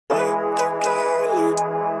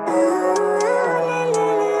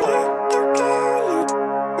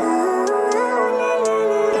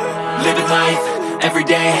every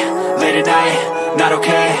day, late at night, not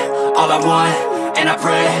okay. All I want, and I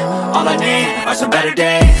pray, all I need are some better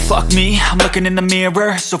days. Fuck me, I'm looking in the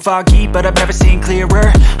mirror, so foggy, but I've never seen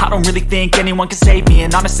clearer. I don't really think anyone can save me,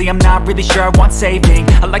 and honestly I'm not really sure I want saving.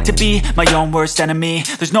 I like to be my own worst enemy.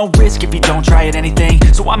 There's no risk if you don't try at anything,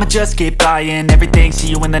 so I'ma just keep buying everything. See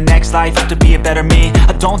you in the next life, have to be a better me.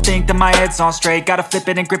 I don't think that my head's on straight, gotta flip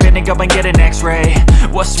it and grip it and go and get an x-ray.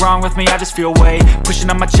 What's wrong with me? I just feel weight pushing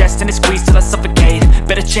on my chest and it squeezes till I suffocate.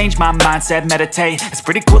 Better change my mindset, meditate. It's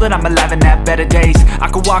pretty cool that I'm alive and have better days. I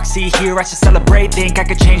could walk, see, hear, I should celebrate. Think I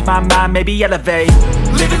could change my mind, maybe elevate.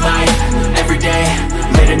 Living life, every day,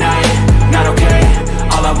 late at night, not okay.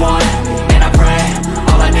 All I want, and I pray,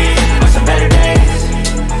 all I need are some better days.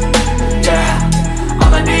 Yeah,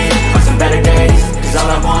 all I need are some better days. Cause all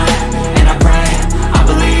I want, and I pray, I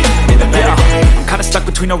believe in the better days. I'm kinda stuck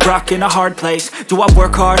between a rock and a hard place. Do I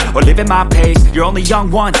work hard or live at my pace? You're only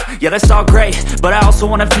young once, yeah that's all great, but I also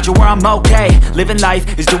want a future where I'm okay. Living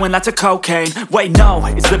life is doing lots of cocaine. Wait no,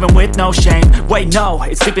 it's living with no shame. Wait no,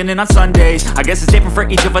 it's sleeping in on Sundays. I guess it's different for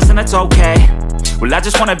each of us and that's okay. Well I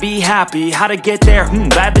just wanna be happy, how to get there?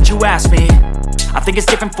 Glad that you asked me. I think it's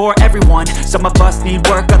different for everyone. Some of us need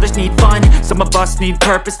work, others need fun. Some of us need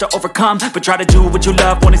purpose to overcome. But try to do what you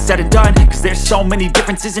love when it's said and done, cause there's so many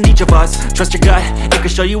differences in each of us. Trust your gut, it can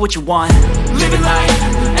show you what you want. Living life,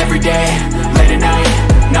 every day, late at night,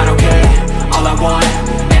 not okay. All I want,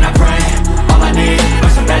 and I pray, all I need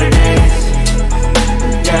are some better days.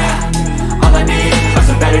 Yeah, all I need are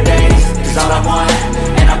some better days. Cause all I want,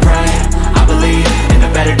 and I pray, I believe in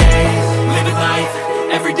the better days. Living life,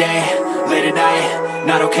 every day, late at night,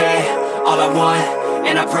 not okay. All I want,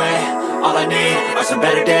 and I pray, all I need are some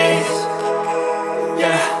better days.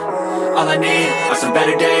 Yeah, all I need are some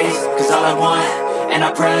better days. Cause all I want, and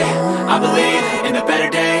I pray, I believe in the better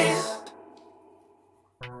days.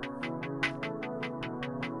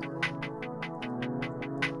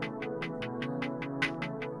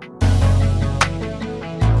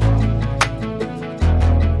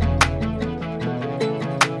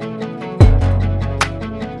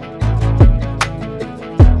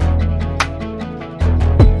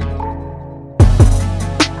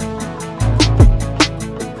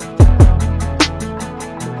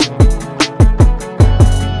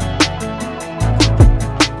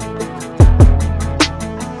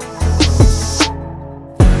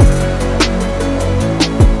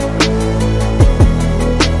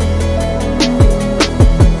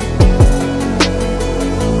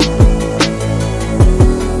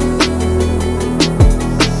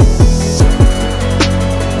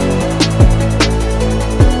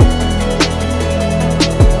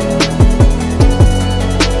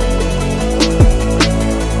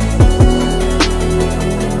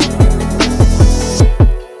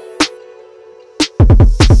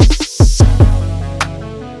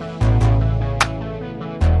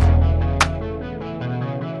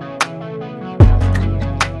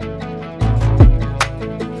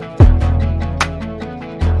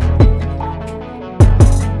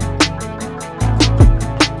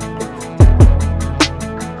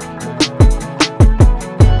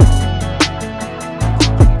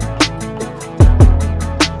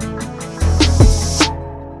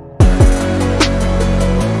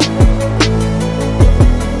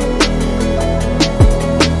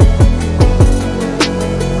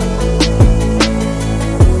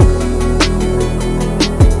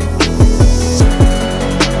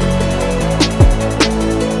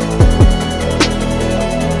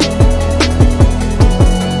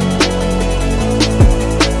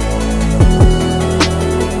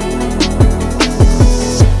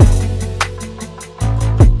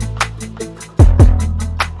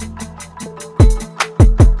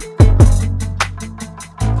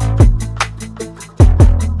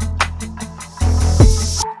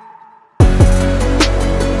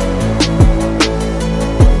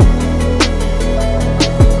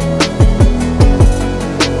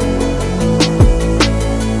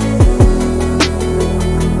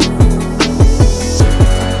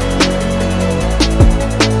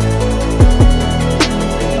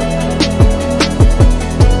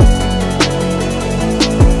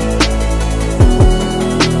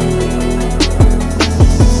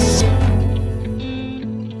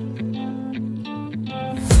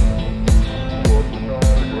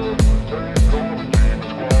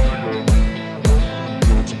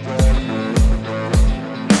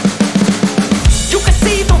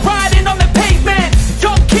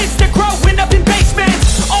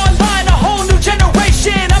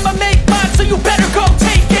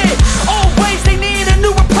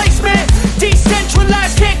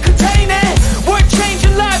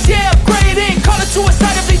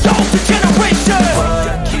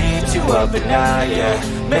 night,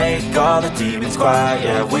 yeah. Make all the demons quiet,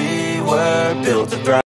 yeah. We were built to thrive.